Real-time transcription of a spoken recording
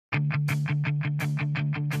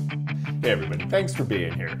Hey everybody, thanks for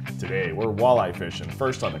being here. Today we're walleye fishing,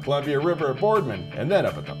 first on the Columbia River at Boardman, and then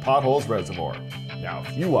up at the Potholes Reservoir. Now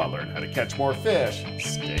if you want to learn how to catch more fish,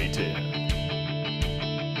 stay tuned.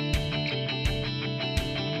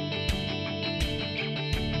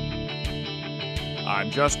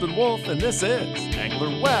 I'm Justin Wolf, and this is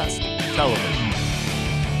Angler West Television.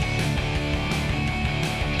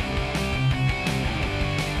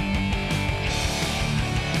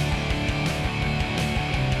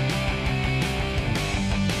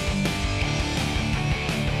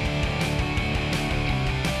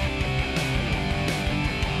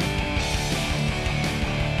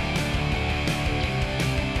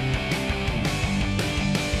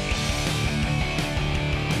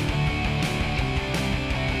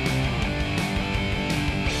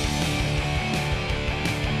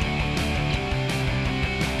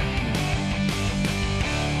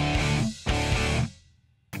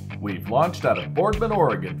 We've launched out of Boardman,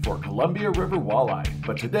 Oregon for Columbia River walleye,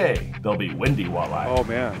 but today they'll be windy walleye. Oh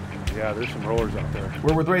man, yeah, there's some rollers out there.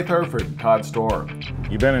 We're with Ray Thurford and Todd Storm.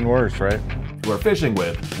 You've been in worse, right? We're fishing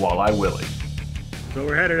with Walleye Willie. So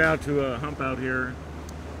we're headed out to a hump out here.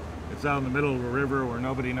 It's out in the middle of a river where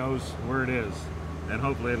nobody knows where it is. And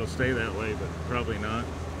hopefully it'll stay that way, but probably not.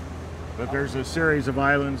 But there's a series of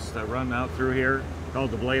islands that run out through here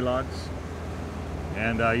called the Blaylocks.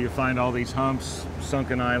 And you find all these humps,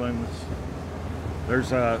 sunken islands.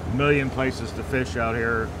 There's a million places to fish out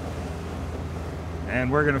here. And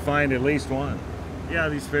we're gonna find at least one. Yeah,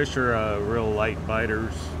 these fish are real light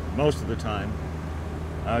biters most of the time.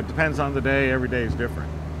 It depends on the day, every day is different.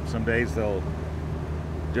 Some days they'll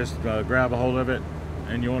just grab a hold of it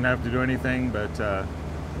and you won't have to do anything, but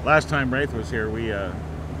last time Wraith was here,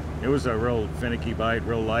 it was a real finicky bite,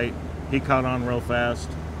 real light. He caught on real fast.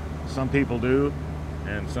 Some people do,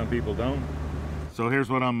 and some people don't. So here's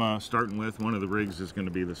what I'm starting with. One of the rigs is going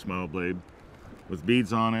to be the smile blade with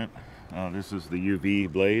beads on it. This is the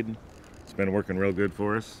UV blade. It's been working real good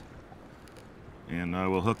for us. And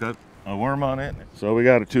we'll hook up a worm on it. So we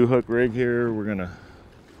got a 2-hook rig here. We're going to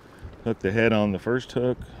hook the head on the first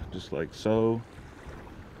hook, just like so.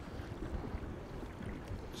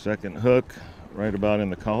 Second hook right about in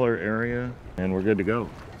the collar area, and we're good to go.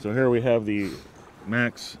 So here we have the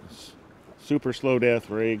Max super slow death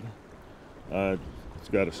rig. It's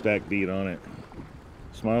got a stack bead on it,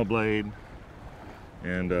 smile blade,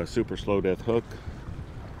 and a super slow death hook.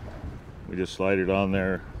 We just slide it on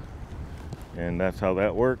there, and that's how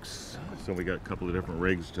that works. So we got a couple of different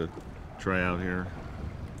rigs to try out here,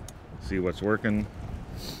 see what's working.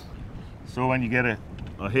 So when you get a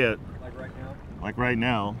hit, like right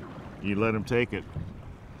now, you let him take it,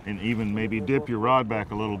 and even maybe dip your rod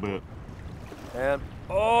back a little bit. And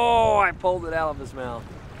oh, I pulled it out of his mouth.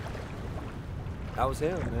 That was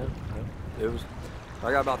him, man. It was.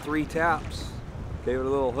 I got about 3 taps. Gave it a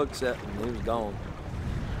little hook set, and he was gone.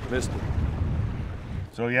 Missed it.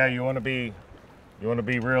 So yeah, you want to be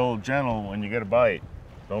real gentle when you get a bite.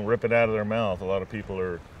 Don't rip it out of their mouth. A lot of people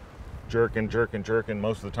are jerking.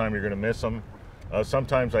 Most of the time, you're going to miss them.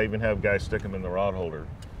 Sometimes I even have guys stick them in the rod holder,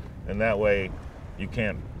 and that way, you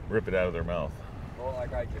can't rip it out of their mouth. Oh,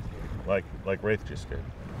 like I just did. Like Wraith just did.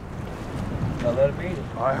 Now let it beat it.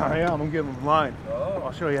 I am. I'm giving him mine. Oh.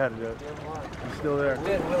 I'll show you how to do it. He's still there.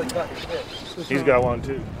 Willie caught his fish. He's got one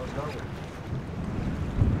too.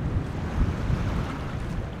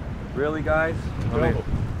 Really, guys? No.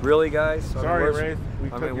 Really, guys? Sorry, Wraith.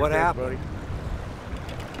 I mean, what happened?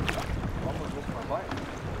 Buddy. Almost missed my bite.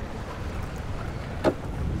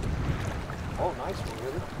 Oh, nice one,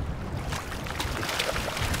 Willie.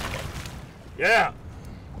 Yeah.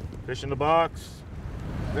 Fish in the box.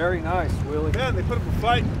 Very nice, Willie. Man, they put up a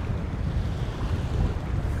fight.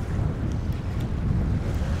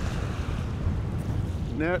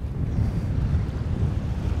 Net.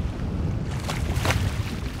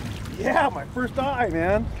 Yeah, my first eye,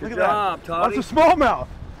 man. Good Look job, at that. Toddy. That's a smallmouth.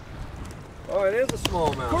 Oh, it is a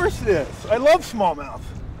smallmouth. Of course it is. I love smallmouth.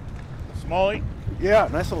 Smallie. Yeah,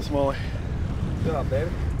 nice little smallie. Good job,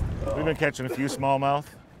 baby. We've been catching a few smallmouth.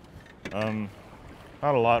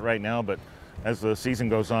 Not a lot right now, but as the season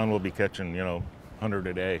goes on, we'll be catching, 100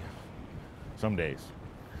 a day, some days.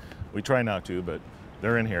 We try not to, but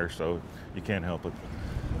they're in here, so you can't help it.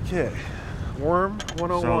 Okay, worm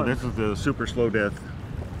 101. So this is the super slow death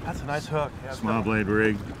That's a nice hook. Yeah, smile blade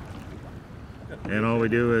rig. And all we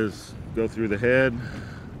do is go through the head,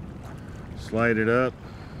 slide it up,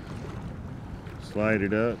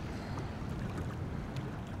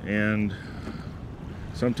 and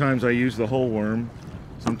sometimes I use the whole worm.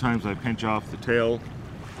 Sometimes I pinch off the tail.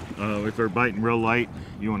 If they're biting real light,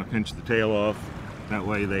 you want to pinch the tail off. That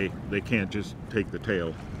way they can't just take the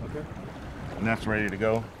tail. Okay. and that's ready to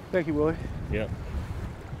go. Thank you, Willie. Yep.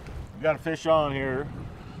 We got a fish on here.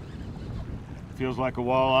 Feels like a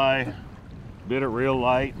walleye. Bit it real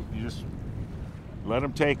light. You just let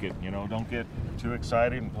him take it. You know, don't get too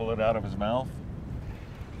excited and pull it out of his mouth.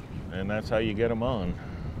 And that's how you get him on.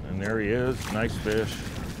 And there he is. Nice fish.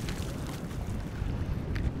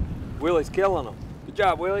 Willie's killing them. Good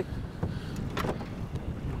job, Willie.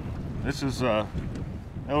 This is that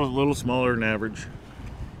was a little smaller than average.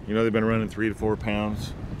 You know, they've been running 3 to 4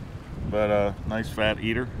 pounds, but nice fat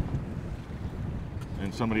eater.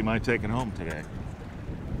 And somebody might take it home today.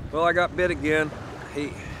 Well, I got bit again.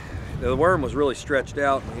 The worm was really stretched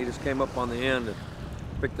out, and he just came up on the end and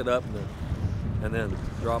picked it up and then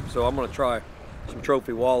dropped. So I'm going to try some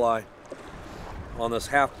trophy walleye on this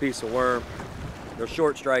half piece of worm. They're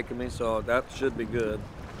short striking me, so that should be good.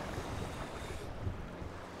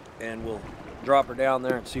 And we'll drop her down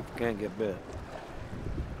there and see if we can't get bit.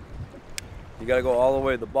 You got to go all the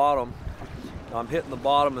way to the bottom. I'm hitting the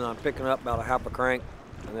bottom and I'm picking up about a half a crank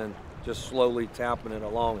and then just slowly tapping it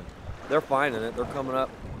along. And they're finding it. They're coming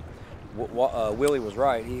up. Willie was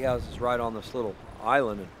right. He has us right on this little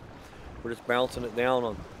island, and we're just bouncing it down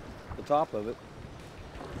on the top of it.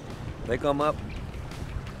 They come up,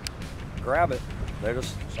 grab it.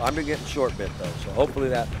 I've been getting short bit though, so hopefully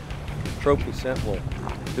that trophy scent will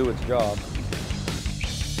do its job.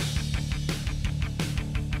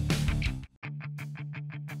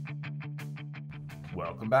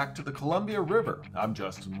 Welcome back to the Columbia River. I'm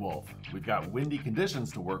Justin Wolf. We've got windy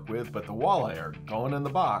conditions to work with, but the walleye are going in the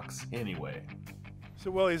box anyway.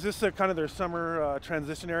 So, Willie, is this kind of their summer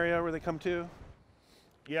transition area where they come to?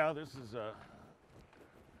 Yeah, this is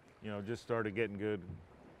just started getting good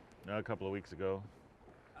a couple of weeks ago.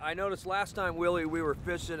 I noticed last time, Willie, we were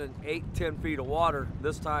fishing in 8-10 feet of water.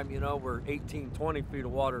 This time, we're 18-20 feet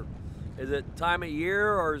of water. Is it time of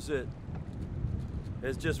year, or is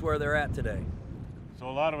it's just where they're at today? So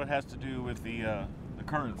a lot of it has to do with the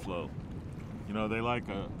current flow. You know, they like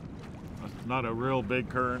not a real big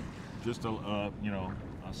current, just a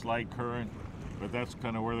slight current, but that's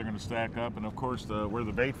kind of where they're going to stack up. And of course, where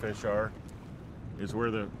the bait fish are is where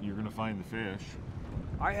you're going to find the fish.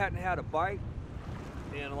 I hadn't had a bite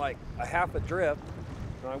in like a half a drift,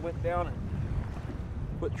 and I went down and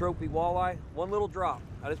put trophy walleye, one little drop.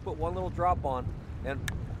 I just put one little drop on, and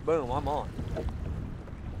boom, I'm on.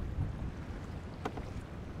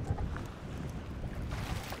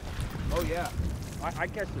 Oh yeah, I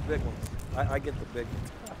catch the big ones. I get the big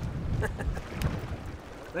ones.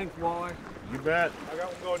 Thanks, walleye. You bet. I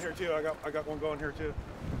got one going here too. I got one going here too.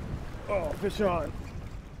 Oh, fish on.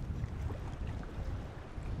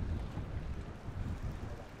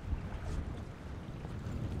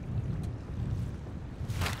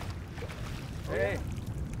 Hey,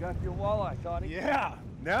 got your walleye, Toddy. Yeah.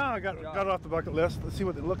 Now I got it off the bucket list. Let's see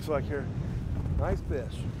what it looks like here. Nice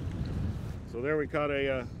fish. So there we caught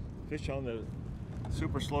a fish on the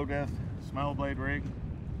super slow death smile blade rig,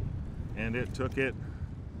 and it took it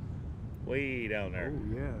way down there.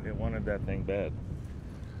 Oh yeah. It wanted that thing bad.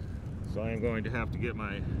 So I am going to have to get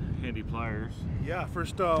my handy pliers. Yeah,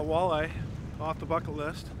 first walleye off the bucket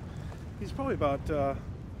list. He's probably about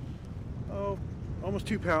almost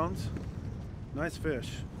 2 pounds. Nice fish.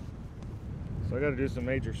 So I got to do some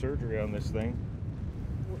major surgery on this thing.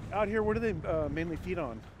 Out here, what do they mainly feed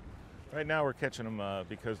on? Right now we're catching them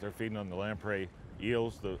because they're feeding on the lamprey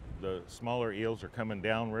eels. The smaller eels are coming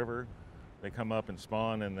down river. They come up and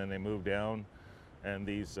spawn and then they move down. And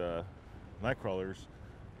these night crawlers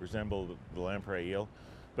resemble the lamprey eel.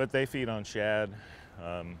 But they feed on shad.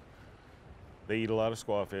 They eat a lot of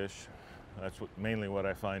squawfish. That's mainly what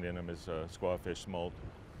I find in them is squawfish, smolt,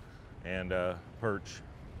 and perch,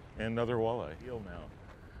 and other walleye. Eel now.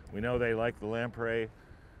 We know they like the lamprey.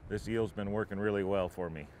 This eel's been working really well for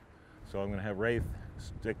me. So I'm gonna have Rafe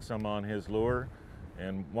stick some on his lure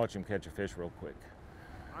and watch him catch a fish real quick.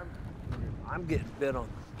 I'm getting bit on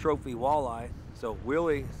trophy walleye, so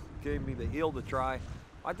Willie gave me the eel to try.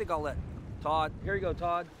 I think I'll let Todd. Here you go,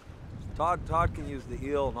 Todd. Todd can use the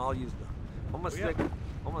eel, and I'll use the. I'm gonna stick.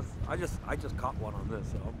 I just caught one on this,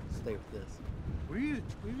 so I'm gonna stay with this. We've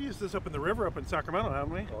used this up in the river up in Sacramento,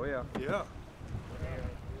 haven't we? Oh yeah. Yeah.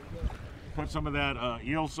 Put some of that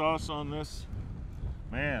eel sauce on this.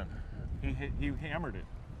 Man, he hammered it.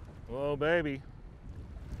 Whoa, baby.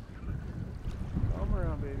 Come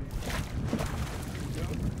around, baby.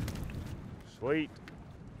 Sweet.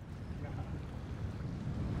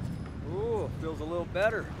 Ooh, feels a little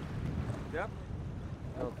better. Yep.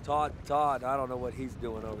 Well, Todd, I don't know what he's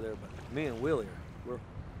doing over there, but me and Willie we're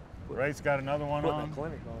Ray's got another one putting on. a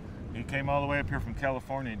clinic on. He came all the way up here from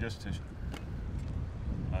California just to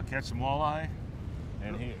catch some walleye,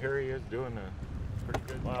 and here he is doing a pretty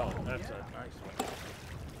good. Wow, that's a nice one.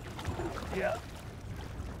 Yeah.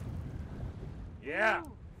 Yeah.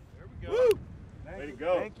 There we go. Woo! Way to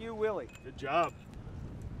go. Thank you, Willie. Good job.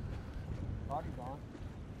 Body's on.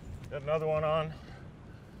 Got another one on.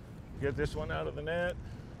 Get this one out of the net.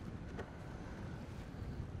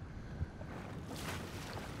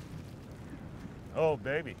 Oh,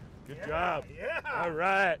 baby. Good job. Yeah. All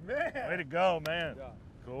right. Man. Way to go, man. Yeah.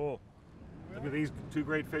 Cool. Look at these two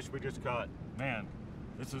great fish we just caught. Man,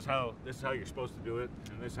 this is how you're supposed to do it,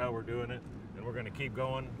 and this is how we're doing it. And we're going to keep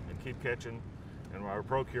going and keep catching. And our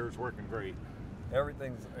Procure is working great.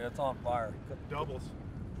 It's on fire. Doubles.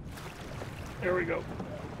 There we go.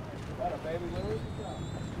 Got a baby lure?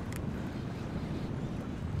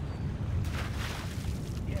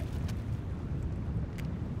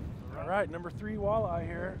 All right, number 3 walleye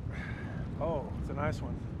here. Oh, it's a nice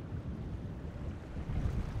one.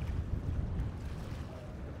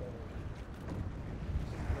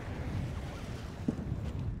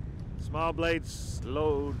 Small blade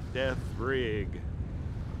slow death rig.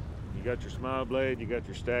 You got your smile blade, you got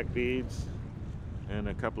your stack beads, and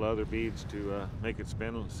a couple of other beads to make it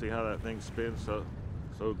spin. Let's see how that thing spins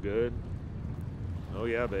so good. Oh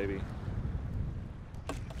yeah, baby.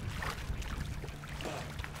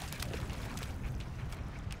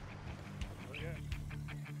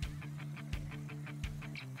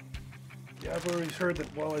 Yeah, I've always heard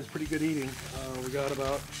that walleye is pretty good eating. We got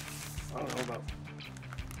about, I don't know, about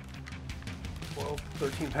 12,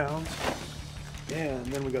 13 pounds. And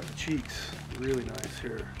then we got the cheeks, really nice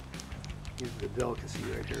here. Here's the delicacy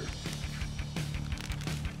right here.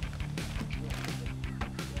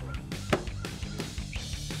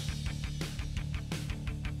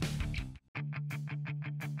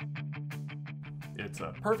 It's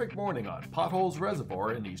a perfect morning on Potholes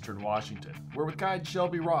Reservoir in eastern Washington. We're with guide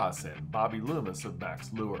Shelby Ross and Bobby Loomis of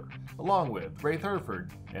Max Lure, along with Ray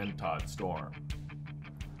Thurford and Todd Storm.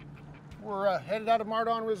 We're headed out of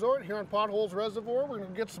Mardon Resort here on Potholes Reservoir. We're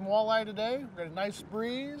going to get some walleye today. We've got a nice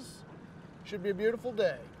breeze. Should be a beautiful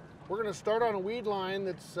day. We're going to start on a weed line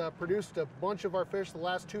that's produced a bunch of our fish the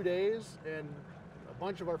last 2 days and a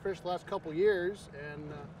bunch of our fish the last couple years.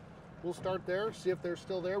 And we'll start there, see if they're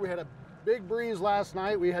still there. We had a big breeze last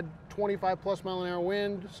night. We had 25+ mile-an-hour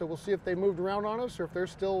wind, so we'll see if they moved around on us or if they're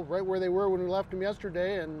still right where they were when we left them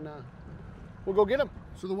yesterday, and we'll go get them.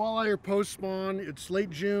 So the walleye are post-spawn. It's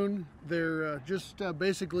late June. They're just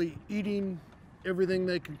basically eating everything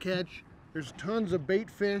they can catch. There's tons of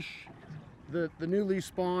bait fish, the newly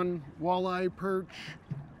spawned walleye, perch,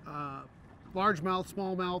 largemouth,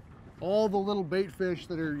 smallmouth, all the little bait fish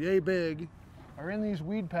that are yay big are in these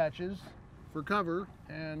weed patches for cover,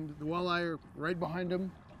 and the walleye are right behind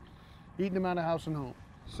them, eating them out of house and home.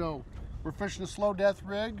 So we're fishing a slow death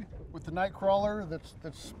rig with the night crawler that's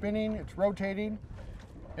spinning, it's rotating.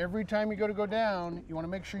 Every time you go down, you want to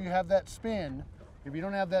make sure you have that spin. If you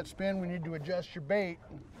don't have that spin, we need to adjust your bait,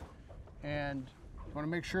 and you want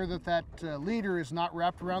to make sure that that leader is not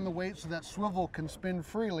wrapped around the weight so that swivel can spin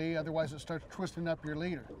freely, otherwise it starts twisting up your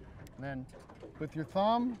leader. And then with your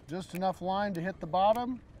thumb, just enough line to hit the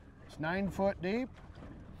bottom. It's 9 foot deep.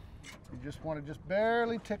 You just want to just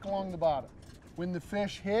barely tick along the bottom. When the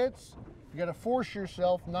fish hits, you got to force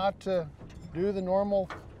yourself not to do the normal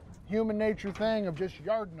human nature thing of just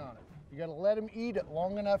yarding on it. You got to let them eat it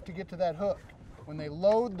long enough to get to that hook. When they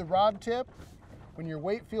load the rod tip, when your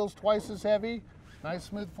weight feels twice as heavy, nice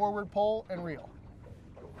smooth forward pull and reel.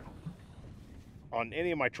 On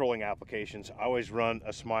any of my trolling applications, I always run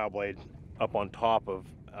a smile blade up on top of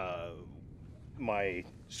my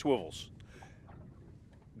swivels.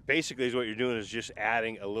 Basically, what you're doing is just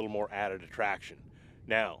adding a little more added attraction.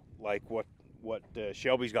 Now, like what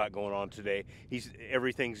Shelby's got going on today,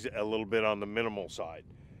 everything's a little bit on the minimal side,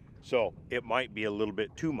 so it might be a little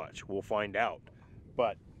bit too much. We'll find out.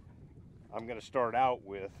 But I'm going to start out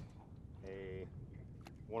with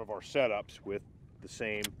one of our setups with the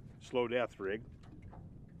same slow death rig,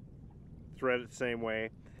 thread it the same way,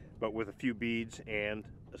 but with a few beads and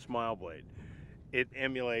a smile blade. It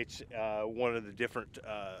emulates one of the different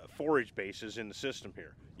forage bases in the system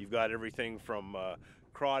here. You've got everything from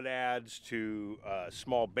crawdads to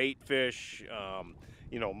small bait fish,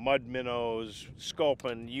 mud minnows,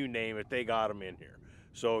 sculpin, you name it, they got them in here.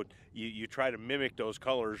 So you try to mimic those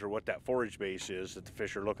colors or what that forage base is that the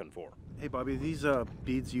fish are looking for. Hey Bobby, these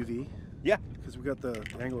beads UV? Yeah. Because we got the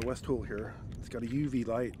Angler West tool here. It's got a UV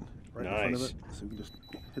light right in front of it. So we can just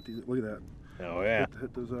hit these, look at that. Oh yeah.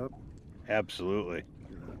 Hit those up. Absolutely.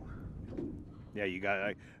 Yeah,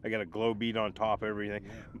 I got a glow bead on top of everything.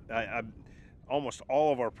 Yeah. almost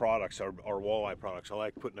all of our products are walleye products. I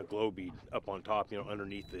like putting a glow bead up on top, you know,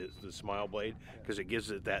 underneath the smile blade, because it gives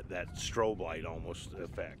it that strobe light almost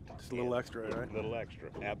effect. Just a little extra, right? A little extra,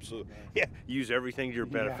 absolutely. Yeah, use everything to your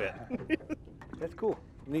benefit. That's cool.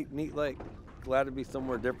 Neat lake. Glad to be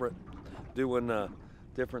somewhere different, doing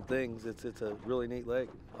different things. It's a really neat lake.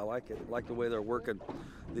 I like it. I like the way they're working.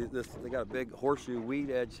 They got a big horseshoe weed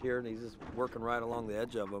edge here, and he's just working right along the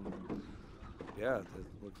edge of them. Yeah, it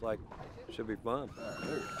looks like it should be fun. I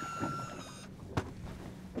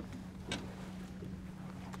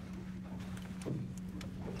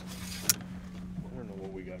don't know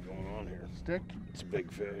what we got going on here. Stick? It's a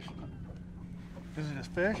big fish. Is it a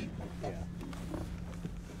fish? Yeah.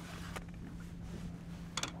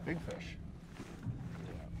 Big fish.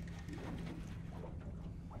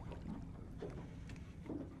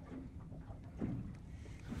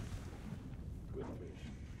 Good fish.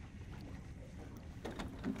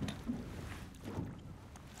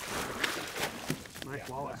 Nice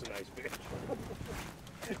Yeah, walleye. that's a nice fish.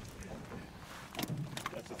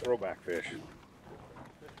 That's a throwback fish.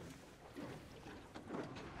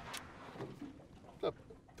 It's a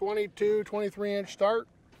 22, 23-inch start.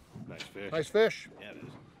 Nice fish. Nice fish. Yeah, it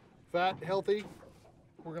is. Fat, healthy.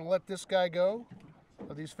 We're going to let this guy go.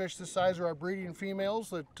 These fish this size are our breeding females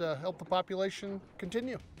that help the population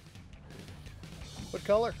continue. What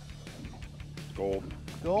color? Gold.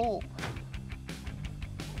 Gold.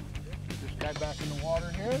 Get this guy back in the water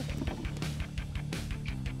here.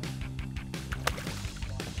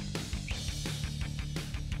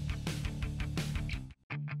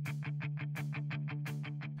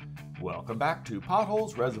 Welcome back to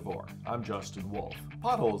Potholes Reservoir. I'm Justin Wolf.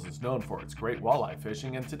 Potholes is known for its great walleye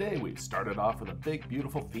fishing, and today we've started off with a big,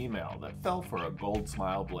 beautiful female that fell for a gold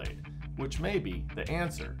smile blade, which may be the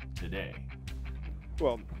answer today.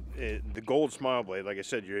 Well, the gold smile blade, like I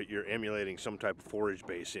said, you're emulating some type of forage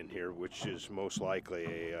base in here, which is most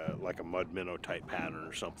likely like a mud minnow type pattern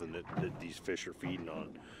or something that these fish are feeding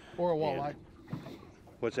on. Or a walleye.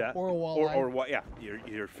 What's that? Or a walleye. Or yeah,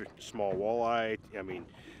 your small walleye. I mean,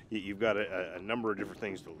 you've got a number of different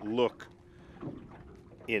things to look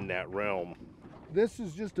in that realm. This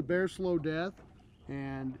is just a bare slow death,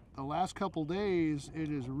 and the last couple days it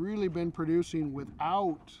has really been producing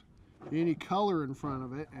without any color in front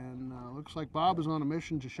of it, and looks like Bob is on a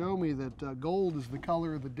mission to show me that gold is the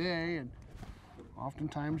color of the day. And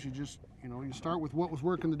oftentimes you just, you start with what was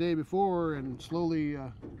working the day before and slowly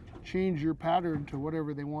change your pattern to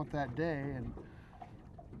whatever they want that day. And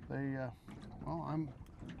they, well, I'm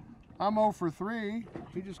 0 for 3.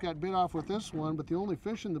 He just got bit off with this one, but the only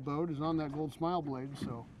fish in the boat is on that gold smile blade.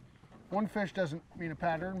 So one fish doesn't mean a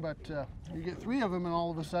pattern, but you get 3 of them, and all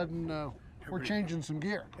of a sudden we're changing some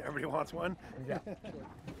gear. Everybody wants one? Yeah.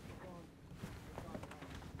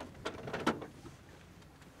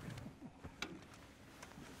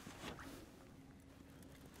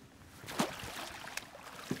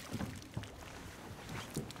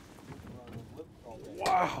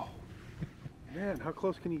 Wow. Man, how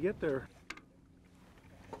close can you get there?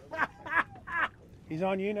 He's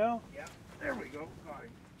on you now? Yeah, there we go. Got him.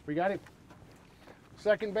 We got him.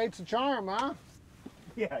 Second bait's a charm, huh?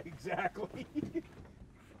 Yeah, exactly.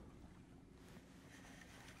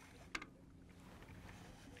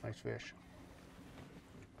 Nice fish.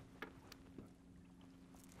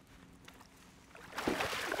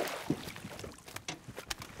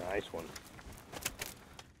 Nice one.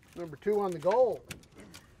 Number 2 on the goal.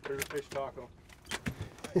 There's a fish taco.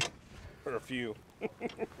 For a few.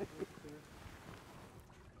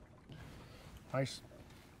 Nice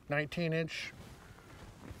 19-inch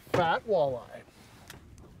fat walleye.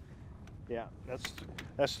 Yeah,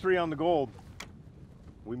 that's 3 on the gold.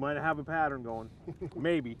 We might have a pattern going.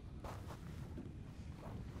 Maybe.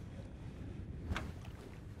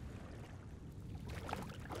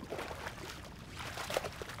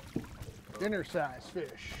 Dinner size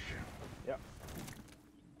fish. Yep.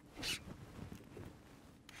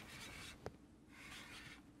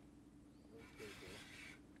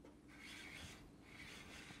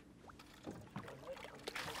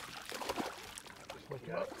 Look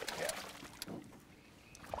at it. Yeah.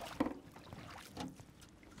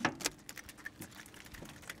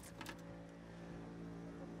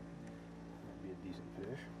 Be a decent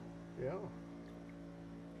fish. Yeah.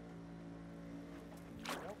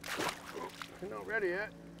 You're not ready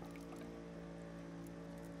yet.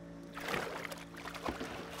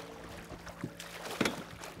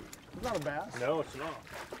 It's not a bass. No, it's not.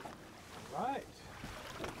 Right.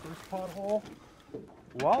 First pothole.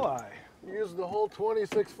 Walleye. Use the whole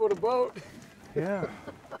 26-foot of boat. Yeah.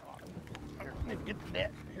 Here, get the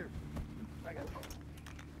net. Here, I got it.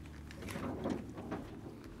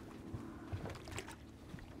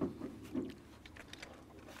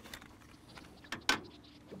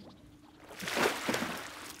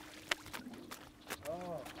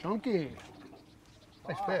 chunky.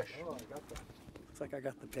 Nice fish. Oh, looks like I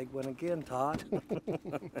got the big one again, Todd.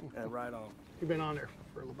 Right on. You've been on there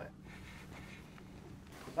for a little bit.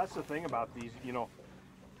 That's the thing about these, you know,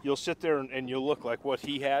 you'll sit there and you'll look like what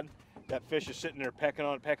he had. That fish is sitting there pecking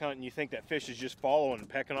on it, and you think that fish is just following and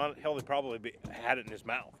pecking on it. Hell, they probably had it in his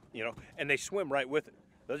mouth, you know, and they swim right with it.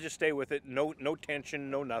 They'll just stay with it, no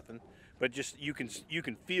tension, no nothing, but just you can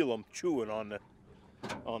feel them chewing on the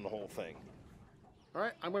whole thing. All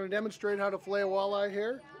right, I'm going to demonstrate how to fillet a walleye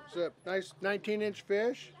here. It's a nice 19-inch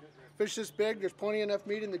fish. Fish this big, there's plenty enough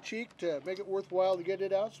meat in the cheek to make it worthwhile to get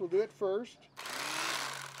it out, so we'll do it first.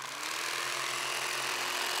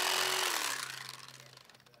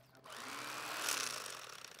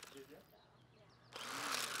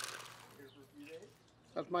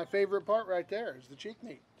 That's my favorite part right there, is the cheek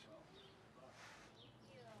meat.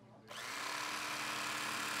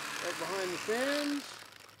 Right behind the fins.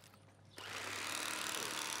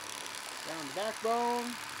 Down the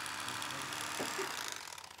backbone.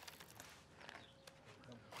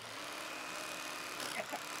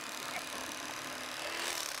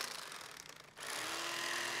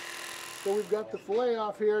 So we've got the fillet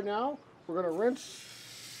off here now. We're going to rinse,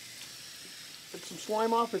 get some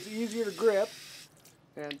slime off. It's easier to grip.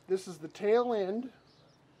 And this is the tail end.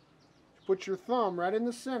 Put your thumb right in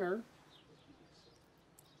the center.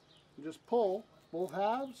 And just pull both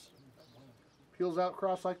halves. Peels out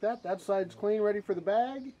across like that. That side's clean, ready for the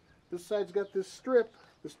bag. This side's got this strip,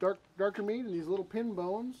 this darker meat, and these little pin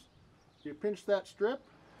bones. You pinch that strip,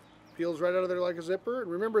 peels right out of there like a zipper.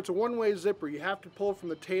 And remember, it's a one-way zipper. You have to pull from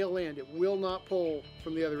the tail end. It will not pull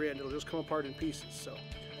from the other end. It'll just come apart in pieces. So,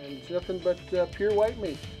 and it's nothing but pure white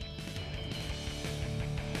meat.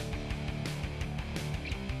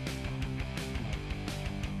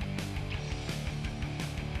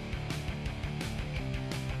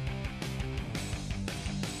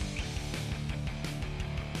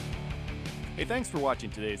 Hey, thanks for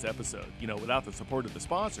watching today's episode. You know, without the support of the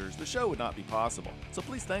sponsors, the show would not be possible. So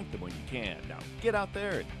please thank them when you can. Now, get out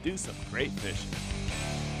there and do some great fishing.